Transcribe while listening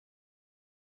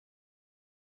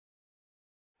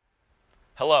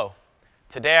Hello.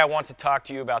 Today I want to talk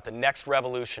to you about the next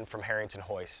revolution from Harrington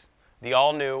Hoists, the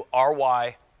all-new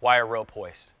RY wire rope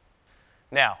hoist.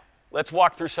 Now, let's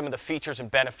walk through some of the features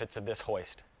and benefits of this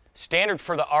hoist. Standard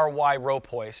for the RY rope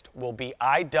hoist will be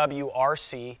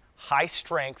IWRC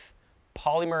high-strength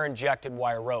polymer injected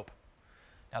wire rope.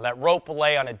 Now that rope will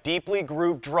lay on a deeply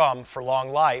grooved drum for long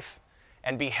life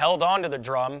and be held onto the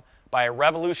drum by a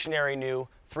revolutionary new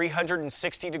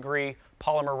 360-degree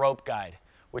polymer rope guide,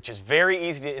 which is very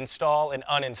easy to install and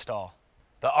uninstall.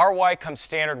 The RY comes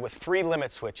standard with 3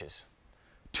 limit switches.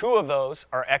 2 of those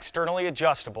are externally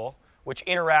adjustable, which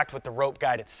interact with the rope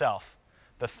guide itself.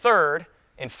 The third,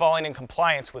 in falling in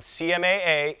compliance with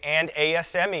CMAA and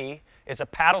ASME, is a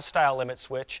paddle-style limit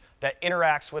switch that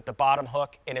interacts with the bottom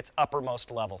hook in its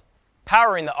uppermost level.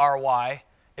 Powering the RY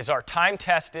is our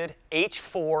time-tested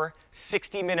H4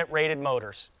 60-minute rated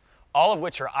motors, all of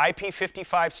which are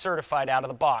IP55 certified out of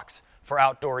the box for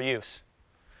outdoor use.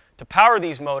 To power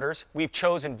these motors, we've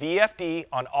chosen VFD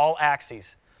on all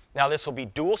axes. Now this will be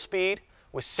dual speed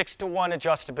with 6-to-1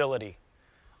 adjustability.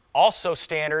 Also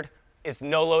standard is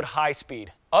no-load high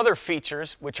speed. Other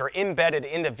features which are embedded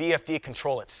in the VFD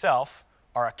control itself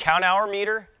are a count-hour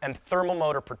meter and thermal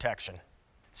motor protection.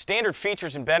 Standard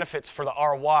features and benefits for the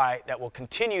RY that will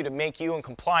continue to make you in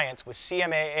compliance with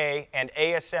CMAA and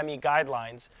ASME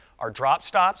guidelines are drop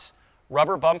stops,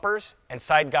 rubber bumpers, and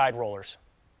side guide rollers.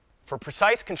 For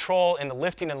precise control in the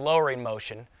lifting and lowering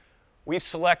motion, we've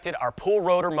selected our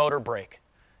Pull-Rotor motor brake.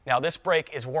 Now this brake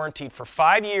is warranted for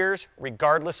 5 years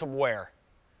regardless of wear.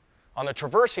 On the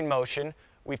traversing motion,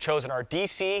 we've chosen our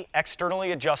DC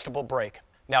externally adjustable brake.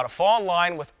 Now to fall in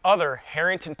line with other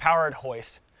Harrington powered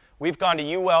hoists, we've gone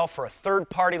to UL for a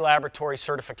third-party laboratory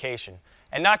certification,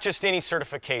 and not just any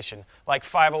certification like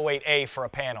 508A for a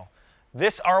panel.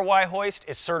 This RY hoist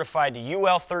is certified to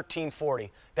UL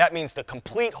 1340. That means the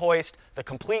complete hoist, the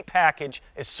complete package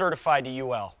is certified to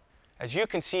UL. As you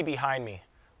can see behind me,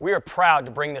 we are proud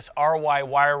to bring this RY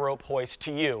wire rope hoist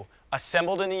to you,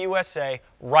 assembled in the USA,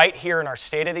 right here in our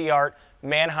state-of-the-art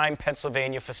Mannheim,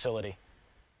 Pennsylvania facility.